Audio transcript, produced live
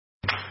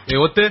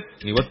ஒத்து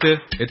நீ ஒத்து,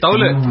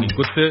 தவுல நீ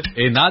குத்து,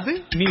 நாது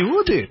நீ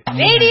ஊது.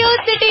 Radio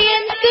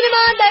சிட்டியின்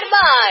cinema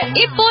Darbar.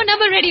 இப்போ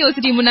நம்ம ரேடியோ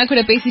சிட்டி முன்னா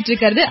கூட பேசிட்டு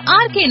இருக்கிறது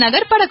ஆர் கே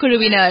நகர்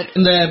படக்குழுவினர்.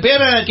 இந்த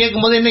பேரை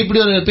கேட்கும் போது என்ன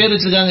இப்படி ஒரு பேர்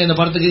வச்சிருக்காங்க இந்த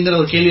படத்துக்குங்கிற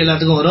ஒரு கேள்வி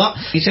எல்லாத்துக்கும் வரும்.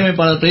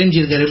 இசையமைப்பாளர் பிரேம்ஜி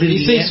இருக்காரு.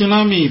 இசை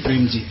சுனாமி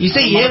பிரேம்ஜி.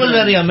 இசை ஏவல்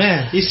வேறையாம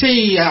இசை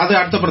அது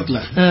அடுத்த படத்துல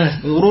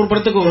ஒரு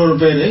படத்துக்கு ஒரு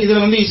பேரு.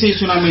 இதுல வந்து இசை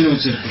சுனாமின்னு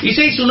வச்சிருக்கு.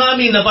 இசை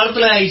சுனாமி இந்த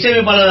படத்துல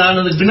இசையமைப்பாளர்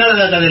ஆனதுக்கு பின்னால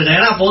கதை இருக்கா?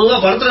 ஏன்னா பொதுவா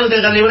படத்துல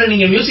இருக்கிற கதையை விட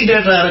நீங்க மியூசிக்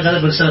டைரக்டர் ஆகிற கதை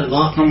பெருசா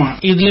இருக்கும். ஆமா.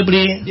 இதுல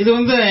எப்படி? இது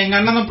வந்து எங்க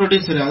அண்ணன் தான்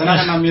ப்ரொடியூசர்,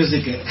 அதனால நான்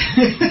மியூசிக்.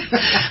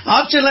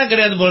 ஆப்ஷன் எல்லாம்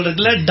கிடையாது போல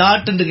இருக்குல்ல,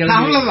 டாட்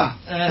அவ்வளவுதான்,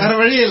 வேற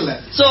வழியே இல்ல.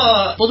 சோ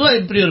பொதுவா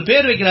இப்படி ஒரு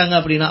பேர் வைக்கிறாங்க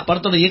அப்படின்னா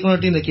படத்தோட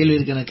இயக்குனர்கிட்ட இந்த கேள்வி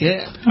இருக்கு எனக்கு.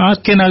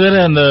 ஆர் கே நகர்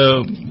அந்த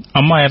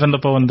அம்மா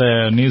இறந்தப்போ அந்த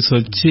நியூஸ்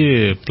வச்சு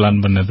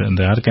பிளான் பண்ணது.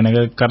 அந்த ஆர் கே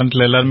நகர்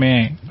கரண்ட்ல எல்லாருமே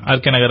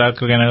ஆர் கே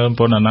நகர்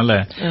போனதுனால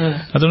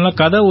அதுல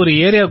கதை ஒரு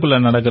ஏரியாக்குள்ள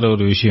நடக்கிற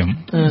ஒரு விஷயம்.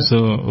 சோ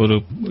ஒரு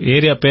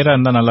ஏரியா பேரா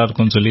இருந்தா நல்லா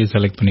இருக்கும்னு சொல்லி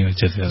செலக்ட் பண்ணி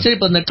வச்சது. சரி,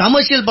 இப்ப இந்த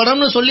கமர்ஷியல்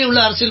படம்னு சொல்லி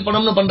உள்ள அரசியல்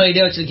படம்னு பண்ற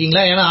ஐடியா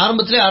வச்சிருக்கீங்களா? ஏன்னா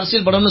ஆரம்பத்திலே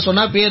அரசியல் படம்னு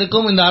சொன்னா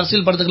பேருக்கும் இந்த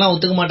அரசியல் படத்துக்குலாம்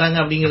ஒத்துக்க மாட்டாங்க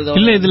அப்படிங்கறது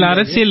இல்ல. இதுல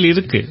அரசியல்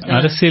இருக்கு,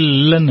 அரசியல்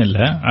இல்லன்னு இல்ல,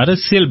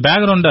 அரசியல்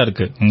பேக்ரவுண்டா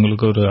இருக்கு.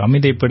 உங்களுக்கு ஒரு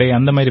அமிதைப்படை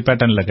அந்த மாதிரி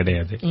பேட்டர்ன்ல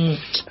கிடையாது,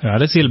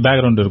 அரசியல்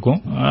பேக்ரவுண்ட் இருக்கும்.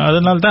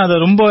 அதனால தான் அதை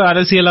ரொம்ப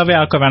அரசியலாவே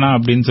ஆக்க வேணாம்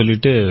அப்படின்னு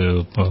சொல்லிட்டு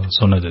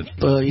சொன்னது.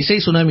 இசை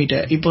சுனாமிட்ட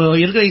இப்போ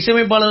இருக்கிற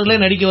இசையமைப்பாளர்களே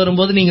நடிக்க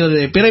வரும்போது நீங்க ஒரு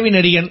பிறவி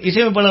நடிகன்,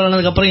 இசையமைப்பாளர்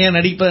ஆனதுக்கு அப்புறம் ஏன்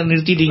நடிப்ப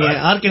நிறுத்திட்டீங்க?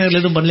 ஆர் கே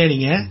நகர்ல எதுவும் பண்ணல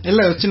நீங்க?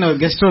 இல்ல, சின்ன ஒரு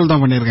கெஸ்ட் ரோல்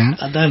தான் பண்ணிருக்கேன்.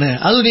 அதானே,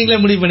 அது நீங்களே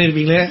முடிவு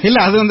பண்ணிருப்பீங்களே? இல்ல,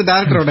 அது வந்து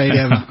டைரக்டரோட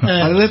ஐடியா தான்.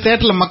 அது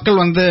தியேட்டர்ல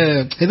மக்கள் வந்து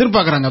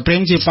எதிர்பார்க்கறாங்க,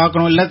 பிரேம்ஜி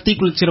பாக்கணும், இல்ல டீ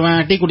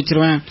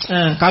குடிச்சிருவேன்,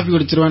 காபி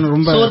குடிச்சிருவேன்,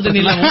 ரொம்ப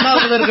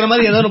இருக்கிற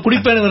மாதிரி ஏதாவது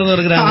குடிப்பேன்னு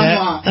வருகிறாங்க.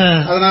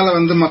 அதனால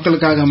வந்து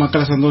மக்களுக்காக,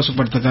 மக்களை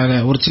சந்தோஷப்படுத்துறதுக்காக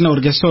ஒரு சின்ன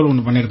ஒரு கெஸ்ட் ரோல்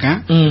ஒன்று பண்ணிருக்கேன்.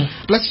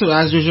 Plus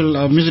as usual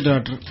music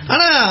director.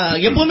 ஆனா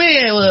எப்பவுமே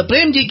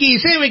பிரேம்ஜிக்கு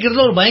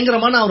இசையமைக்கிறதுல ஒரு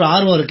பயங்கரமான ஒரு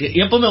ஆர்வம் இருக்கு.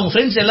 எப்பவுமே அவங்க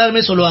ஃப்ரெண்ட்ஸ்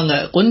எல்லாருமே சொல்லுவாங்க,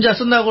 கொஞ்சம்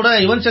அசந்தா கூட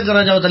யுவன் சங்கர்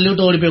ராஜாவை தள்ளி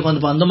விட்டு ஓடி போய்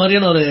உட்காந்துப்பா, அந்த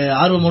மாதிரியான ஒரு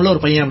ஆர்வம் உள்ள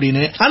ஒரு பையன்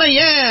அப்படின்னு. ஆனா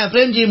ஏன்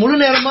பிரேம்ஜி முழு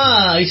நேரமா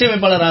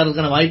இசையமைப்பாளர்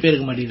ஆகிறதுக்கான வாய்ப்பே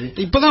இருக்க மாட்டேங்குது?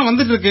 இப்பதான்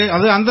வந்துட்டு இருக்கு.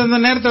 அது அந்தந்த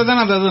நேரத்துல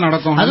தான் அது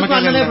நடக்கும்.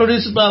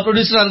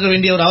 ப்ரொடியூசரா இருக்க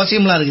வேண்டிய ஒரு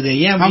அவசியம்லாம் இருக்குது.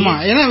 ஏன்? ஆமா,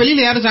 ஏன்னா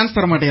வெளியில யாரும் சான்ஸ்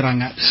தர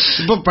மாட்டேங்கிறாங்க.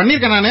 இப்ப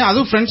பண்ணிருக்கேன் நானு,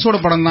 அதுவும் ஃப்ரெண்ட்ஸோட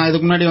படம் தான்.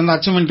 இதுக்கு முன்னாடி வந்து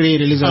அச்சமெண்ட்ரி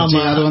ரிலீஸ் ஆச்சு,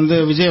 அது வந்து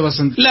விஜய்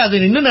வசந்த். இல்ல,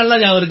 அது இன்னும் நல்லா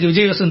அவருக்கு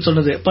விஜய் வசந்த்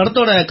சொன்னது.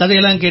 படத்தோட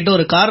கதையெல்லாம் கேட்டு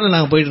ஒரு கார்ல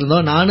நாங்க போயிட்டு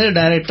இருந்தோம், நானு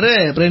டைரக்டர்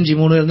பிரேம்ஜி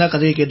 3 இருந்தா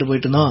கதையை கேட்டு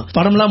போயிட்டு இருந்தோம்.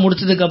 படம் எல்லாம்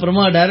முடிச்சதுக்கு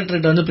அப்புறமா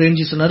டைரக்டர் வந்து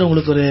பிரேம்ஜி சொன்னாரு,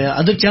 உங்களுக்கு ஒரு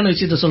அதிர்ச்சியான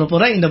விஷயத்த சொல்ல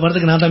போறேன், இந்த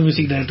படத்துக்கு நான் தான்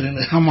மியூசிக்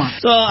டைரக்டர். ஆமா.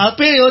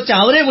 அப்பயே யோசிச்சு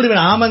அவரே முடிவு,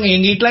 ஆமாங்க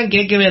எங்க வீட்டுலாம்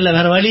கேட்கவே இல்லை,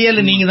 வேற வழியே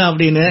இல்ல நீங்க தான்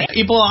அப்படின்னு.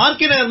 இப்போ ஆர்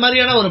கே நகர்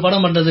மாதிரியான ஒரு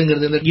படம்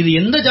பண்றதுங்கிறது இது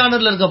எந்த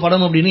ஜானர்ல இருக்க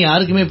படம் அப்படின்னு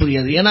யாருக்குமே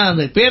புரியாது. ஏன்னா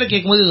அந்த பேரை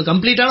கேட்கும்போது இது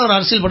கம்ப்ளீட்டான ஒரு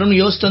அரசியல் படம்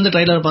யோசிச்சு வந்து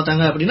ட்ரைலர்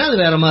பார்த்தாங்க அப்படின்னா அது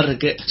வேற மாதிரி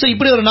இருக்கு. சோ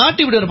இப்படி ஒரு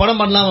நாட்டு இப்படி ஒரு படம்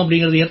பண்ணலாம்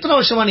அப்படிங்கிறது எத்தனை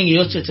வருஷமா நீங்க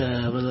யோசிச்சு?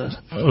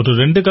 ஒரு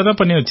 2 கதை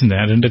பண்ணி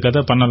வச்சிருந்தேன், 2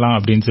 கதை பண்ணலாம்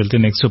அப்படின்னு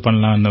சொல்லிட்டு நெக்ஸ்ட்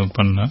பண்ணலாம்னு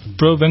பண்ணேன்.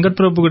 வெங்கட்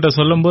பிரபு கிட்ட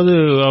சொல்லும் போது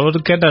அவர்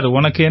கேட்டாரு,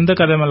 உனக்கு எந்த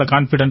கதை மேல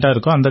கான்பிடென்டா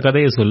இருக்கோ அந்த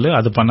கதையை சொல்லு,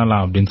 அது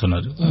பண்ணலாம் அப்படின்னு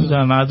சொன்னாரு.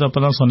 நான்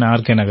அப்பதான் சொன்னேன்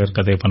ஆர் கே நகர்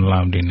கதையை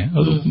பண்ணலாம் அப்படின்னு.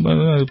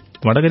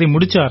 வடகரி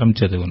முடிச்சு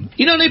ஆரம்பிச்சது.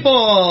 இன்னொன்னு, இப்போ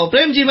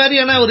பிரேம்ஜி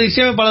மாதிரியான ஒரு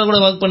இசையமைப்பாளர் கூட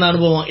ஒர்க் பண்ண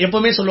அனுபவம்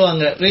எப்பவுமே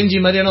சொல்லுவாங்க. பிரேம்ஜி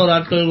மாதிரியான ஒரு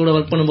ஆட்கள் கூட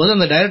ஒர்க் பண்ணும்போது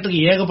அந்த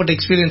டைரக்டருக்கு ஏகப்பட்ட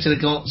எக்ஸ்பீரியன்ஸ்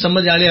இருக்கும்,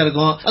 செம்ம ஜாலியா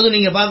இருக்கும். அது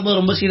நீங்க பார்க்கும்போது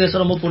ரொம்ப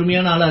சீரியஸா ரொம்ப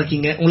பொறுமையான ஆளா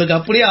இருக்கீங்க. உங்களுக்கு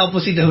அப்படியே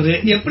ஆப்போசிட் அவரு.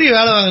 எப்படி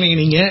வேலை வாங்கினீங்க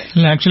நீங்க?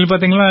 இல்ல, ஆக்சுவலி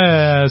பாத்தீங்களா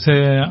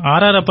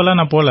ஆர்ஆர் அப்பெல்லாம்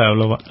நான் போல,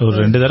 அவ்வளவா ஒரு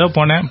 2 தடவை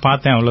போனேன்,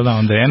 பார்த்தேன், அவ்வளவுதான்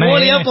வந்து.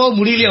 ஏன்னா போக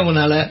முடியல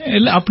அவனால.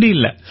 இல்ல அப்படி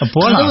இல்ல,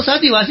 போலாம்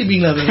சாத்தி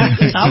வாசிப்பீங்களா?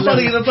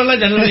 சாப்பாடு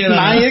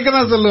நான்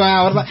ஏற்கதான் சொல்லுவேன்,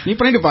 அவர் தான் நீ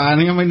பண்ணிட்டுப்பா,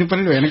 நீங்க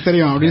பண்ணிட்டு எனக்கு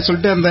தெரியும் அப்படின்னு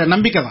சொல்லிட்டு அந்த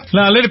நம்பிக்கை தான்.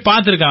 இல்ல ஆல்ரெடி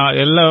பாத்துருக்கேன்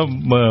எல்லா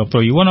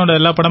யுவனோட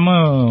எல்லா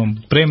படமும்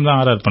பிரேம் தான்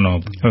ஆர்ஆர்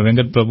பண்ணுவோம்.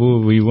 வெங்கட் பிரபு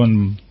யுவன்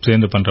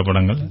சேர்ந்து பண்ற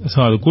படங்கள். சோ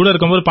அது கூட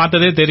இருக்கும்போது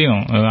பார்த்ததே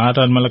தெரியும்,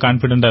 ஆர்ஆர் மேல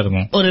கான்பிடென்டா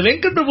இருக்கும். ஒரு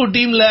வெங்கட் பிரபு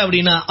டீம்ல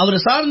அப்படின்னா அவர்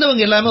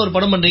சார்ந்தவங்க எல்லாமே ஒரு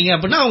படம் பண்றீங்க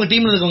அப்படின்னா அவங்க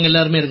டீம்ல இருக்கவங்க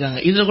எல்லாருமே இருக்காங்க.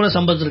 இதுல கூட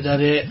சம்பத்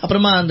இருக்காரு,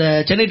 அப்புறமா அந்த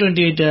சென்னை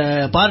 28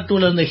 பார்ட்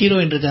 2ல இருந்த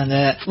ஹீரோயின் இருக்காங்க,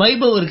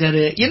 வைபவ்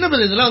இருக்காரு. என்ன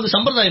பண்றது இதெல்லாம் வந்து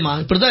சம்பிரதாயமா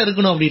இப்படிதான்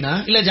இருக்கணும் அப்படின்னா?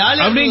 இல்ல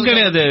ஜாலியா அப்படின்னு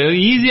கிடையாது,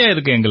 ஈஸியா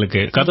இருக்கு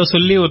எங்களுக்கு. கதை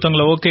சொல்லி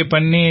ஒருத்தவங்களை ஓகே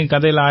பண்ணி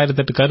கதையில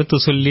 1008 கருத்து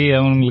சொல்லி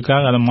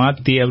அவங்களுக்காக அதை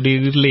மாத்தி அப்படி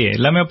இல்லையே.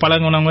 எல்லாமே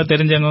பழகுனவங்க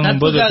தெரிஞ்சவங்க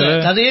போது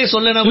கதையே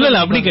சொல்ல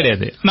அப்படி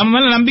கிடையாது. நம்ம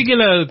மேல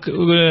நம்பிக்கையில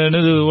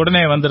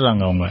உடனே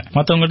வந்துடுறாங்க அவங்க.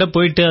 மத்தவங்க கிட்ட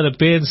போயிட்டு அதை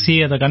பேசி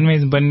அதை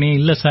கன்வின்ஸ் பண்ணி,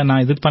 இல்ல சார்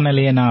நான் இது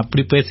பண்ணலையே, நான்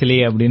அப்படி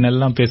பேசலையே அப்படின்னு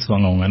எல்லாம்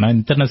பேசுவாங்க அவங்க. நான்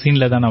இத்தனை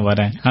சீன்ல தான் நான்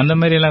வரேன், அந்த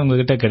மாதிரி எல்லாம் உங்க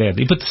கிட்ட கிடையாது.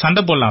 இப்ப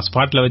சண்டை போடலாம்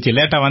ஸ்பாட்ல வச்சு,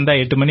 லேட்டா வந்தா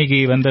 8 மணிக்கு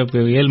வந்த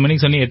 7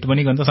 மணிக்கு சொன்னி 8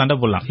 மணிக்கு வந்தா சண்டை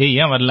போடலாம்,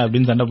 ஏன் வரல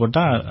அப்படின்னு சண்டை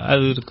போட்டா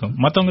அது இருக்கும்.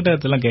 மத்தவங்க கிட்ட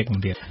அதெல்லாம் கேட்க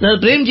முடியாது.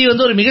 பிரேம்ஜி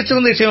வந்து ஒரு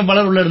மிகச்சிறந்த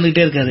இசையமைப்பாளர் உள்ள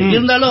இருந்துகிட்டே இருக்காரு.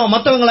 இருந்தாலும்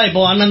மத்தவங்களா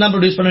இப்போ அண்ணன் தான்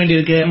ப்ரொடியூஸ் பண்ண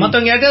வேண்டியிருக்கு,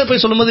 மத்தவங்க யார்ட்டாவது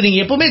போய் சொல்லும்போது நீங்க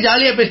எப்பவுமே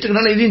ஜாலியா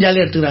பேசிட்டு இதையும்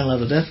ஜாலியா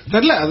எடுத்துக்கிறாங்களா?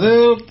 தெரியல, அது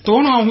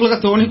தோணும், அவங்களுக்கு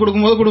தோணி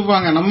கொடுக்கும்போது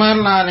கொடுப்பாங்க. நம்ம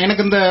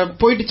எனக்கு இந்த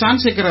போயிட்டு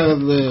சான்ஸ்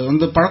கேட்கறது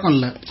வந்து பழக்கம்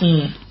இல்ல.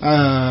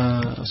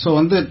 சோ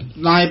வந்து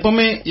நான்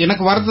எப்பவுமே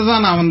எனக்கு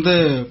வரதுதான் நான் வந்து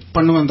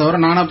பண்ணுவேன் தவிர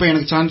நானா போய்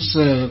எனக்கு சான்ஸ்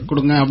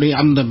கொடுங்க அப்படி.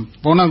 அந்த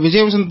போன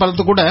விஜய் வசந்த்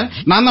படத்து கூட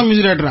நான் தான்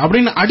மியூசிக் டைரக்டர்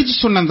அப்படின்னு அடிச்சு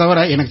சொன்னேன்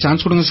தவிர எனக்கு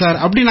சான்ஸ் கொடுங்க சார்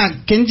அப்படி நான்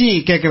கெஞ்சி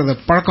கேட்கறது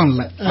பழக்கம்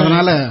இல்ல.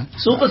 அதனால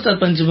சூப்பர்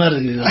ஸ்டார் பஞ்ச் மாதிரி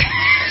இருக்கு.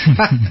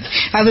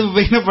 அது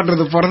என்ன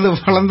பண்றது, பிறந்த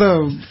வளர்ந்த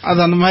அது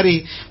அந்த மாதிரி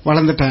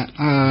வளர்ந்துட்டேன்.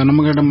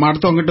 நம்ம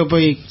அடுத்தவங்கிட்ட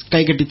போய்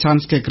கை கட்டி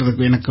சான்ஸ்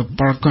கேட்கறதுக்கு எனக்கு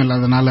பழக்கம்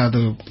இல்லாதனால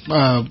அது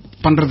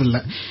பண்றது இல்ல.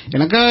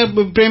 எனக்கு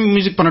பிரேம்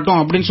மியூசிக் பண்ணட்டும்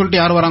அப்படின்னு சொல்லிட்டு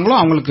யார் வராங்களோ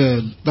அவங்களுக்கு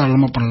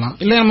தாராளமா பண்ணலாம்.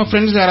 இல்ல நம்ம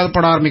ஃப்ரெண்ட்ஸ் யாராவது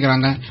படம்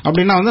ஆரம்பிக்கிறாங்க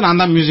அப்படின்னா வந்து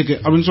நான் தான் மியூசிக்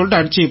அப்படின்னு சொல்லிட்டு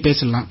அடிச்சு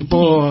பேசலாம். இப்போ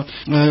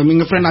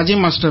எங்க ஃப்ரெண்ட் அஜய்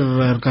மாஸ்டர்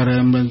இருக்காரு,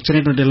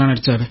 சென்னை 20 எல்லாம்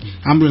நடிச்சாரு,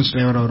 ஆம்புலன்ஸ்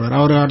டிரைவர் வருவார்,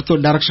 அவர் அடுத்து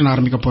டைரக்ஷன்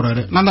ஆரம்பிக்க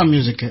போறாரு, நான் தான்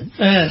மியூசிக்.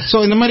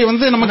 சோ இந்த மாதிரி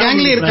வந்து நம்ம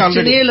கேங்லயே இருக்கு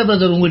ஆல்ரெடி. இல்ல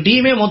பிரதர், உங்க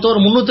டீமே மொத்தம்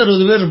ஒரு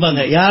 360 பேர்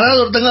இருப்பாங்க,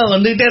 யாராவது ஒருத்தங்க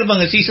வந்துகிட்டே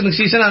இருப்பாங்க சீசனுக்கு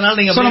சீசன். அதனால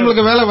நீங்க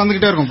நம்மளுக்கு வேலை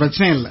வந்துகிட்டே இருக்கும்,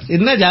 பிரச்சனை இல்ல.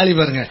 என்ன ஜாலி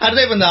பாருங்க.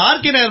 அடுத்த இப்ப இந்த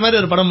ஆர் கே நகர்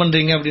மாதிரி ஒரு படம்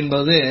பண்றீங்க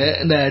அப்படின்போது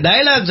இந்த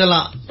டயலாக்ஸ்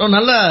எல்லாம்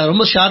நல்ல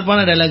ரொம்ப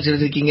ஷார்ப்பான டயலாக்ஸ்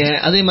எழுதிருக்கீங்க.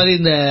 அதே மாதிரி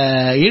இந்த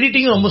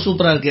எடிட்டிங் ரொம்ப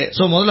சூப்பரா இருக்கு.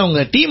 சோ முதல்ல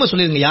உங்க டீமை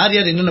சொல்லிருங்க, யார்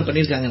யார் என்னென்ன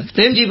பண்ணிருக்காங்க.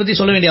 பிரேம்ஜி பத்தி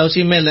சொல்ல வேண்டிய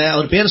அவசியமே இல்ல,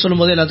 அவர் பேர்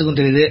சொல்லும் போது எல்லாத்துக்கும்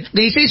தெரியுது.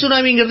 இந்த இசை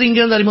சுனாமிங்கிறது இங்க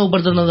இருந்து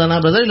அறிமுகப்படுத்தினதானா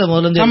பிரதர், இல்ல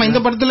முதல்ல? ஆமா,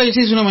 இந்த படத்துல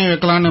இசை சுனாமி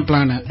வைக்கலான்னு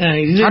பிளான்.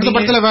 அடுத்த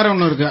படத்துல வேற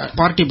ஒண்ணு இருக்கு,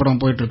 பார்ட்டி படம்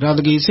போயிட்டு இருக்கு,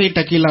 அதுக்கு இசை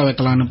டக்கீலா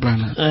வைக்கலான்னு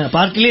பிளான்.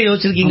 பார்ட்டிலே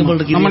யோசிச்சிருக்கீங்க போல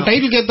இருக்கு. நம்ம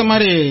டைட்டிலுக்கு ஏத்த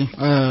மாதிரி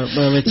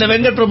இந்த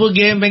வெங்கட் பிரபு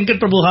கேம்,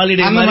 வெங்கட் பிரபு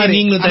ஹாலிடே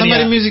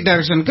மாதிரி மியூசிக்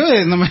டைரக்ஷனுக்கு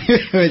இந்த மாதிரி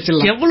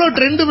வச்சிடலாம். எவ்வளவு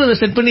ட்ரெண்ட்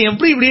செட் பண்ணி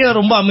எப்படி இப்படியே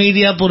ரொம்ப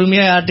அமைதியா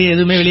பொறுமையா ஆட்டி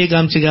எதுவுமே வெளியே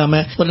காமிச்சிக்காம.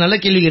 ஒரு நல்ல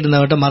கேள்வி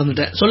கேட்டு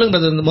மறந்துட்டேன்,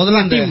 சொல்லுங்க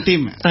முதல்ல.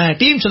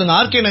 டீம் சொல்லுங்க,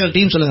 ஆர் கே நகர்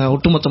டீம் சொல்லுங்க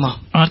ஒட்டுமொத்தமா.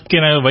 R K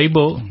Nagar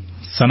Vaibhav,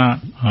 Sana,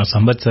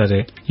 Sampath sir,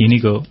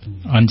 Inigo,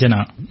 Anjana,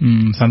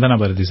 Santhana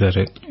Bharathi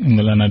sir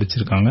இவங்கெல்லாம்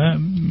நடிச்சிருக்காங்க.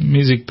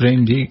 மியூசிக்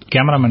பிரேம்ஜி,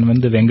 கேமராமேன்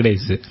வந்து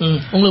வெங்கடேஷ்.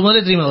 உங்களுக்கு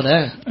முதல்ல தெரியுமா அவரை?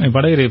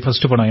 படம்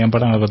ஃபர்ஸ்ட் படம் என்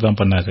படம் அவர் தான்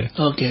பண்ணாரு.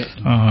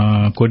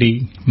 கொடி,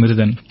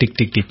 மிருதன், டிக்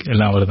டிக் டிக்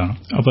எல்லாம் அவர் தான்.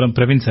 அப்புறம்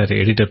Praveen sir,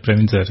 editor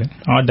Praveen sir,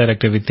 art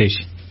director Vidhesh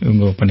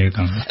இவங்க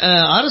பண்ணிருக்காங்க.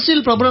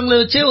 அரசியல் பிரபலங்களை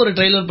வச்சே ஒரு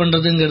ட்ரெய்லர்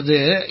பண்றதுங்கிறது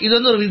இது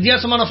வந்து ஒரு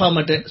வித்தியாசமான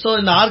ஃபார்மேட். சோ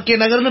இந்த ஆர் கே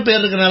நகர்னு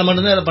பேர் இருக்கனால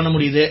மட்டும்தான் அதை பண்ண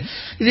முடியுது.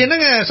 இது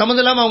என்னங்க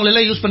சம்பந்தம் இல்லாம அவங்க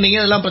எல்லாம் யூஸ் பண்ணீங்க?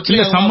 அதெல்லாம் பிரச்சனை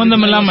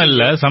சம்பந்தம் இல்லாம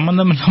இல்ல,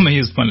 சம்பந்தம் இல்லாம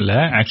யூஸ் பண்ணல.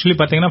 ஆக்சுவலி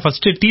பாத்தீங்கன்னா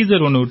ஃபர்ஸ்ட்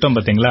டீசர் ஒன்னு விட்டோம்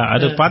பாத்தீங்களா,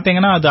 அது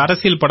பாத்தீங்கன்னா அது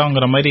அரசியல்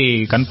படம்ங்கிற மாதிரி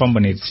கன்ஃபார்ம்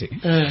பண்ணிருச்சு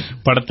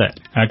படத்தை.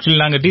 ஆக்சுவலி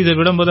நாங்க டீசர்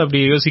விடும்போது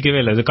அப்படி யோசிக்கவே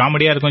இல்லை, அது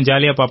காமெடியா இருக்கும்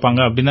ஜாலியா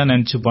பாப்பாங்க அப்படின்னு தான்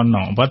நினைச்சு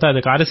பண்ணோம். பார்த்தா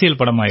அதுக்கு அரசியல்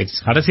படம் ஆயிடுச்சு.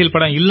 அரசியல்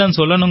படம் இல்லன்னு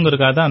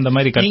சொல்லணுங்கிறதுக்காக தான் அந்த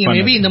மாதிரி கட்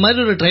பண்ணி. இந்த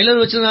மாதிரி ஒரு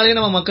ட்ரெய்லர் வச்சதுனாலே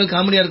நம்ம மக்கள்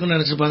காமெடியா இருக்கும்னு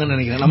நினைச்சிருப்பாங்கன்னு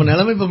நினைக்கிறேன். நம்ம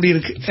நிலைமை இப்ப அப்படி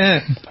இருக்கு.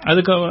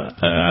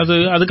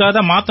 அதுக்காக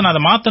தான் மாத்தணும்,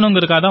 அதை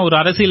மாத்தணுங்கிறதுக்காக தான் ஒரு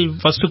அரசியல்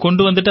ஃபர்ஸ்ட்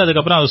கொண்டு வந்துட்டு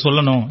அதுக்கப்புறம் அதை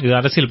சொல்லணும் இது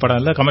அரசியல்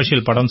படம் இல்ல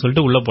கமர்ஷியல் படம்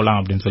சொல்லிட்டு உள்ள போலாம்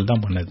அப்படின்னு சொல்லிட்டு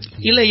தான் பண்ணது.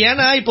 இல்ல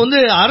ஏன்னா இப்ப வந்து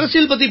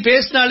அரசியல் பத்தி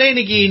பேசினாலே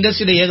இன்னைக்கு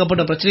இண்டஸ்ட்ரியில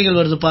ஏகப்பட்ட பிரச்சனைகள்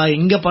வருதுப்பா.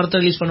 இங்க படத்தை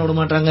ரிலீஸ் பண்ண விட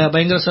மாட்டாங்க,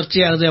 பயங்கர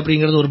சர்ச்சையாகுது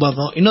அப்படிங்கிறது ஒரு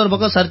பக்கம். இன்னொரு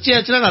பக்கம்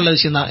சர்ச்சையாச்சுன்னா நல்ல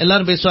விஷயம் தான்,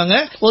 எல்லாரும் பேசுவாங்க.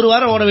 ஒரு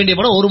வாரம் ஓட வேண்டிய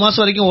படம் ஒரு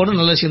மாசம் வரைக்கும் ஓடும்,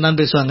 நல்ல விஷயம் தான்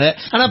பேசுவாங்க.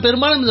 ஆனா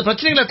பெரும்பாலும் இந்த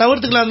பிரச்சனைகளை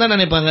தவிர்த்துக்கலாம் தான்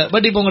நினைப்பாங்க.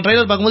 பட் இப்ப உங்க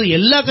ட்ரெய்லர் பார்க்கும்போது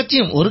எல்லா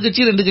கட்சியும், ஒரு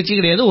கட்சி ரெண்டு கட்சி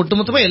கிடையாது,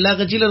 ஒட்டுமொத்தமா எல்லா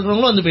கட்சியில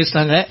இருக்கிறவங்களும் வந்து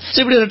பேசுறாங்க.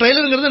 இப்படி ஒரு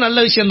ட்ரெய்லருங்கிறது நல்ல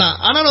விஷயம் தான்.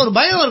 ஆனா ஒரு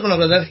பயம்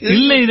இருக்கணும் பிரதர்.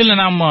 இல்ல இதுல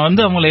நாம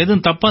வந்து அவங்களை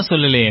எதுவும் தப்பா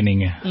சொல்லலையே,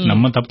 நீங்க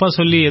நம்ம தப்பா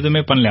சொல்லி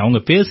எதுவுமே பண்ணல. அவங்க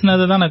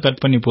பேசினதை தான் நான்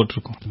கட் பண்ணி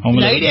போட்டிருக்கோம்.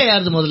 அவங்க ஐடியா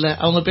யாரு முதல்ல?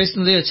 அவங்க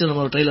பேசினதே வச்சு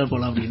நம்ம ஒரு ட்ரெய்லர்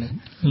போலாம் அப்படின்னு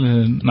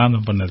நான்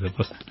தான் பண்ணது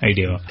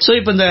ஐடியாவா. சோ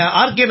இப்ப இந்த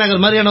ஆர் கே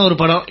நகர் மாதிரியான ஒரு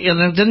படம்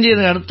எனக்கு தெரிஞ்சு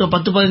அடுத்த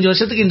 10-15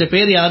 வருஷத்துக்கு இந்த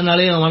பேர்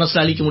யாருனாலையும்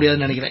மனசுல அழிக்க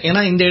முடியாதுன்னு நினைக்கிறேன்.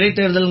 ஏன்னா இந்த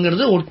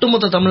இடைத்தேர்தல்ங்கிறது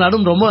ஒட்டுமொத்த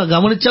தமிழ்நாடும் ரொம்ப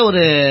கவனிச்ச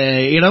ஒரு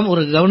இடம்,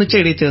 ஒரு கவனிச்ச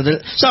இடைத்தேர்தல்.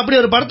 சோ அப்படி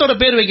ஒரு படத்தோட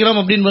பேர் வைக்கிறோம்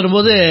அப்படின்னு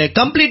வரும்போது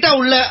கம்ப்ளீட்டா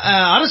உள்ள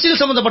அரசியல்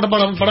சம்பந்தப்பட்ட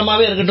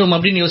படமாவே இருக்கட்டும்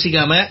அப்படின்னு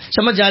யோசிக்காம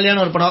செம்ம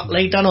ஜாலியான ஒரு படம்,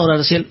 லைட்டான ஒரு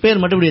அரசியல் பேர்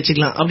மட்டும் இப்படி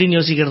வச்சுக்கலாம் அப்படின்னு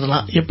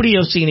யோசிக்கிறதுலாம் எப்படி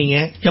யோசிக்கிறீங்க?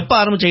 எப்ப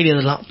ஆரம்பிச்ச ஐடியா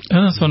இதெல்லாம்?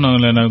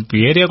 சொன்னாங்களே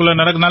ஏரியாக்குள்ள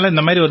நடக்கனால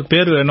இந்த மாதிரி ஒரு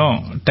பேர் வேணும்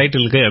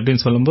டைட்டிலுக்கு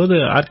அப்படின்னு சொல்லும்போது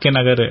ஆர் கே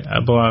நகர்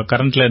அப்போ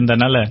கரண்ட்ல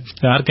இருந்தனால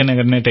ஆர் கே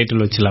நகர்னே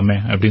டைட்டில் வச்சலாமே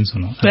அப்படின்னு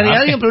சொன்னோம். வேற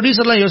யாரையும்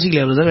ப்ரொடியூசர்லாம்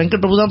யோசிக்கல?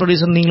 வெங்கட் பிரபு தான்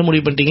ப்ரொடியூசர் நீங்களும்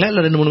முடிவு பண்ணிட்டீங்களா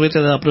இல்ல 2-3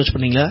 பேருக்கு அப்ரோச்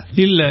பண்ணீங்களா?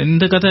 இல்ல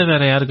இந்த கதை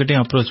வேற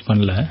யாருக்கிட்டையும் அப்ரோச்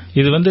பண்ணல.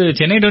 இது வந்து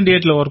சென்னை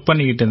 28ல ஒர்க்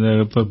பண்ணிக்கிட்டு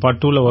இருந்தேன்,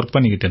 பார்ட் 2ல ஒர்க்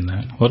பண்ணிக்கிட்டு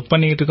இருந்தேன். ஒர்க்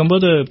பண்ணிக்கிட்டு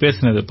இருக்கும்போது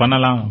பேசினது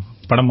பண்ணலாம்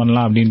படம்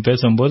பண்ணலாம் அப்படின்னு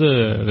பேசும்போது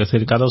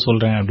சரி கதை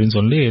சொல்றேன் அப்படின்னு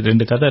சொல்லி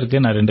 2 கதை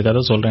இருக்கு நான் 2 கதை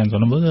சொல்றேன்னு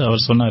சொன்னபோது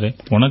அவர் சொன்னாரு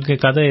உனக்கு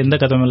கதை எந்த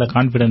கதை மேல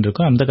கான்பிடன்ட்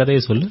இருக்கோ அந்த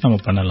கதையை சொல்லி நம்ம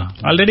பண்ணலாம்.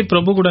 ஆல்ரெடி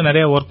பிரபு கூட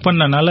நிறைய ஒர்க்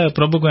பண்ணனால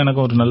பிரபுக்கும்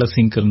எனக்கு ஒரு நல்ல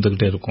சிங்க்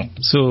இருந்துகிட்டே இருக்கும்.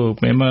 சோ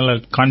மேல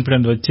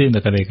கான்பிடன்ட் வச்சு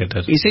இந்த கதையை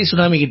கேட்டாரு. இசை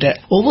சுனாமி கிட்ட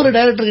ஒவ்வொரு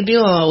டைரக்டர்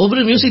கிட்டயும்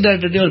ஒவ்வொரு மியூசிக்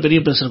டைரக்டர்கிட்டயும் ஒரு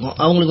பெரிய பிளஸ் இருக்கும்.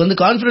 அவங்களுக்கு வந்து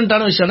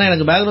கான்பிடன்டான விஷயம்னா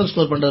எனக்கு பேக்ரவுண்ட்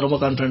ஸ்கோர் பண்றது ரொம்ப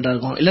கான்பிடன்டா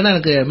இருக்கும், இல்லன்னா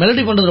எனக்கு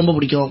மெலடி பண்றது ரொம்ப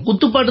பிடிக்கும்,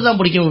 குத்துப்பாட்டு தான்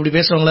பிடிக்கும், இப்படி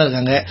பேசுறவங்களா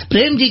இருக்காங்க.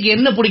 பிரேம்ஜிக்கு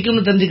என்ன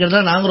பிடிக்கும்னு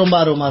தெரிஞ்சுக்கிறதா நாங்க ரொம்ப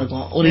ஆர்வமா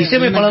இருக்கோம். ஒரு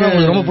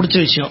இசையமைப்பாளர் ரொம்ப பிடிச்ச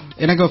விஷயம்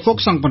எனக்கு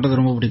ஃபோக் சாங் பண்றது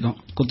ரொம்ப பிடிக்கும்,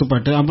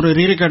 குத்துப்பாட்டு. அப்புறம்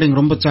ரீ ரெக்கார்டிங்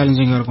ரொம்ப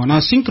சேலஞ்சிங்கா இருக்கும்.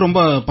 நான் சிங்க்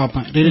ரொம்ப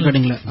பார்ப்பேன் ரீ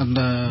ரெக்கார்டிங்ல.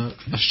 அந்த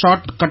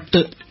ஷார்ட்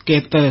கட்டு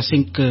ஏத்த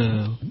சிங்க்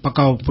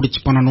பக்காவை பிடிச்சி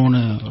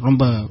பண்ணணும்னு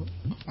ரொம்ப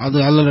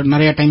அதுல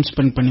நிறைய டைம்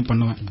ஸ்பெண்ட் பண்ணி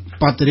பண்ணுவேன்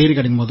பார்த்து ரீ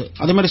ரெக்கார்டிங் போது.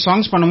 அதே மாதிரி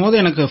சாங்ஸ் பண்ணும்போது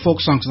எனக்கு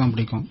ஃபோக் சாங்ஸ் தான்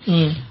பிடிக்கும்.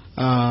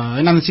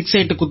 ஏன்னா அந்த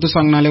 6/8 குத்து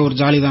சாங்னாலே ஒரு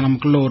ஜாலி தான்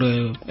நமக்குள்ள ஒரு.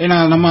 ஏன்னா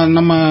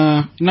நம்ம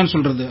என்னன்னு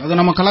சொல்றது, அது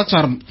நம்ம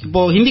கலாச்சாரம்.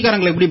 இப்போ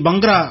ஹிந்திக்காரங்களை எப்படி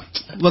பங்க்ரா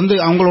வந்து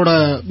அவங்களோட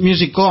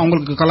மியூசிக்கோ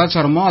அவங்களுக்கு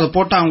கலாச்சாரமோ அதை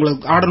போட்டா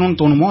அவங்களுக்கு ஆடணும்னு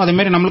தோணுமோ, அதே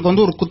மாதிரி நம்மளுக்கு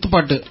வந்து ஒரு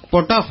குத்துப்பாட்டு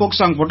போட்டா, ஃபோக்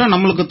சாங் போட்டா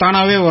நம்மளுக்கு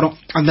தானாவே வரும்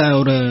அந்த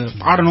ஒரு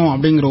ஆடணும்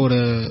அப்படிங்கிற ஒரு.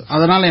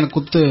 அதனால எனக்கு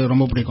குத்து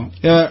ரொம்ப பிடிக்கும்.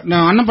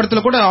 அண்ணன்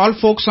படத்துல கூட ஆல்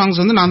ஃபோக்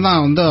சாங்ஸ் வந்து நான்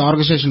தான் வந்து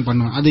ஆர்கனைசேஷன்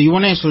பண்ணுவேன். அது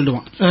இவனே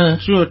சொல்லிடுவான்.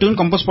 டியூன்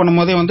கம்போஸ் பண்ணும்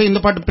போதே வந்து இந்த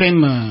பாட்டு பிரேம்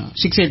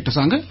 6/8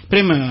 சாங்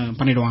பிரேம்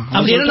பண்ணிடுவான்.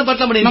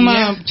 நம்ம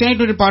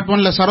சென்னை பார்ட்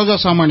 1ல சரோஜா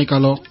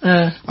சாமானிகாலோ,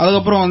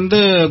 அதுக்கப்புறம் வந்து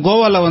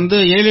கோவால வந்து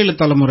 7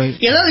 தலைமுறை.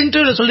 ஏதாவது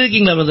இன்டர்வியூல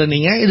சொல்லிருக்கீங்களா பிரதர்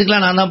நீங்க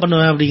இதுக்கெல்லாம் நான் தான்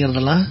பண்ணுவேன்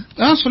அப்படிங்கறதெல்லாம்?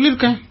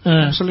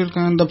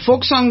 சொல்லிருக்கேன். இந்த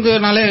ஃபோக்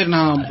சாங்னாலே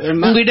நான்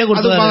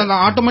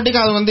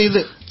ஆட்டோமேட்டிக்கா அது வந்து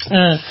இது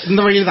இந்த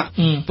வழிதான்.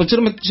 இப்ப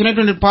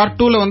சின்ன பார்ட்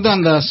 2ல வந்து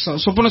அந்த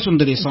சொப்பன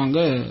சுந்தரி சாங்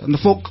அந்த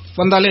ஃபோக்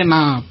வந்தாலே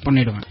நான்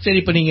பண்ணிடுவேன். சரி,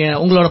 இப்ப நீங்க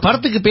உங்களோட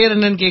படத்துக்கு பேர்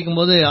என்னன்னு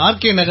கேட்கும்போது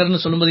ஆர்கே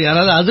நகர்னு சொல்லும்போது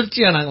யாராவது அதிர்ச்சி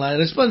ஆனாங்களா?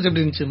 ரெஸ்பான்ஸ்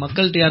எப்படி இருந்துச்சு?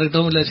 மக்கள்கிட்ட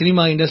இருக்கட்டும், இல்ல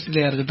சினிமா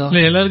இண்டஸ்ட்ரியில இருக்கட்டும்?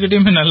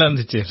 எல்லாருக்கிட்டயுமே நல்லா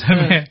இருந்துச்சு.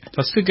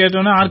 ஃபர்ஸ்ட்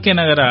கேட்டோன்னா ஆர்கே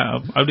நகரா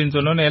அப்படின்னு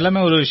சொன்னோன்னு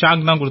எல்லாமே ஒரு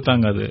ஷாக் தான்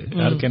கொடுத்தாங்க. அது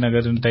ஆர்கே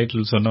நகர்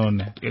டைட்டில் சொன்ன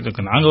உடனே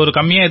இதுக்கு நாங்க ஒரு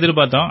கம்மியா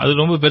எதிர்பார்த்தோம், அது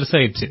ரொம்ப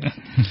பெருசாயிடுச்சு.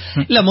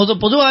 இல்ல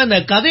பொதுவா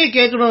இந்த கதையை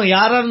கேட்கணும்,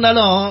 யாரா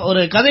இருந்தாலும்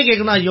ஒரு கதை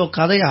கேட்கணும், ஐயோ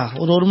கதையா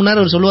ஒரு மணி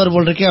நேரம் ஒரு சொல்லுவார்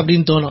போல் இருக்கே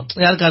அப்படின்னு தோணும்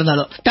யாருக்கா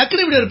இருந்தாலும்.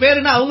 டக்குனு இப்படி ஒரு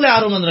பேருன்னா அவங்களே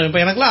ஆர்வம் வந்துடும். இப்ப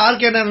எனக்குலாம்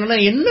ஆர்கே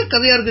நகர் என்ன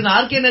கதையா இருக்கு,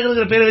 ஆர்கே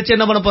நகர் பேரை வச்சு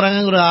என்ன பண்ண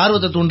போறாங்க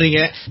ஆர்வத்தை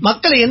தூண்டுறீங்க.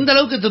 மக்களை எந்த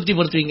அளவுக்கு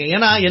திருப்திப்படுத்துவீங்க?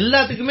 ஏன்னா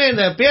எல்லாத்துக்குமே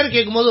இந்த பேர்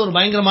கேட்கும் போது ஒரு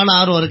பயங்கரமான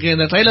ஆர்வம் இருக்கு.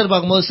 இந்த ட்ரைலர்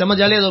பார்க்கும்போது செம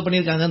ஜாலியா ஏதோ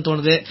பண்ணிருக்காங்கன்னு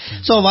தோணுது.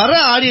 சோ வர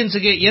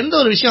ஆடியன்ஸுக்கு எந்த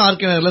ஒரு விஷயம்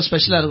ஆர்கே நகர்ல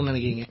ஸ்பெஷலா இருக்கும்னு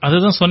நினைக்கிறீங்க?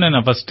 அதுதான் சொன்னேன்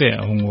நான் ஃபர்ஸ்ட்,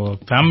 அவங்க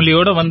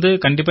ஃபேமிலியோட வந்து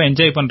கண்டிப்பா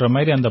என்ஜாய் பண்ற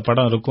மாதிரி அந்த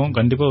படம் இருக்கும்.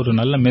 கண்டிப்பா ஒரு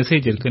நல்ல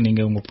மெசேஜ் இருக்கு.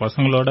 நீங்க உங்க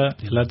பசங்களோட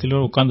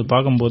எல்லாத்திலயும் உட்கார்ந்து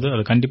பார்க்கும்போது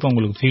அது கண்டிப்பா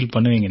உங்களுக்கு ஃபீல்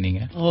பண்ணுவீங்க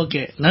நீங்க.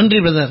 ஓகே, நன்றி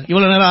பிரதர்.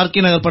 இவ்வளவு நேரம்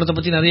ஆர்கே நகர் படத்தை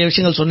பத்தி நிறைய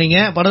விஷயங்கள் சொன்னீங்க.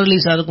 படம்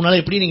ரிலீஸ் ஆகிறதுக்கு முன்னால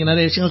எப்படி நீங்க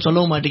நிறைய விஷயங்கள்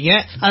சொல்லவும் மாட்டீங்க.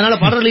 அதனால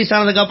படம் ரிலீஸ்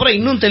ஆனதுக்கு அப்புறம்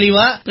இன்னும்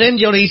தெளிவா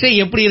பிரேம்ஜியோட இசை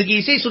எப்படி இருக்கு,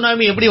 இசை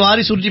சுனாமி எப்படி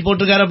வாரி சுற்றி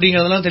போட்டிருக்காரு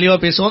அப்படிங்கறதெல்லாம் தெளிவா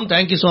பேசுவோம்.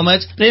 Thank you so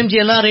much. பிரேம்ஜி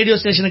எல்லாம் ரேடியோ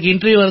ஸ்டேஷனுக்கு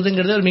இன்டர்வியூ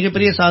வருதுங்கிறது ஒரு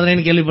மிகப்பெரிய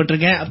சாதனைன்னு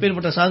கேள்விப்பட்டிருக்கேன்.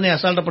 அப்பேற்பட்ட சாதனை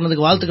அசால்ட்டா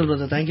பண்ணதுக்கு வாழ்த்துக்கள்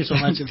பிரதர். Thank you so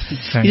much.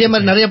 இதே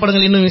மாதிரி நிறைய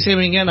படங்கள் இன்னும்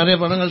இசைவீங்க, நிறைய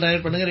படங்கள்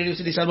டைரக்ட் பண்ணுங்க. ரேடியோ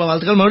சிட்டி சார்பா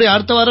வாழ்த்துக்கள். மறுபடியும்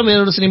அடுத்த வாரம்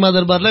வேறொரு சினிமா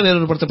தர்பார்ல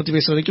வேறொரு படத்தை பத்தி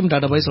பேசுற வரைக்கும்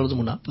டாடா பாய் சொல்லுது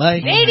முன்னா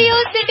பாய். Radio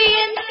city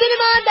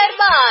cinema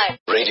Darbar.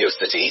 Radio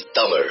city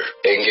Tamil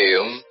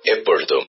எங்கேயும் எப்பொழுதும்.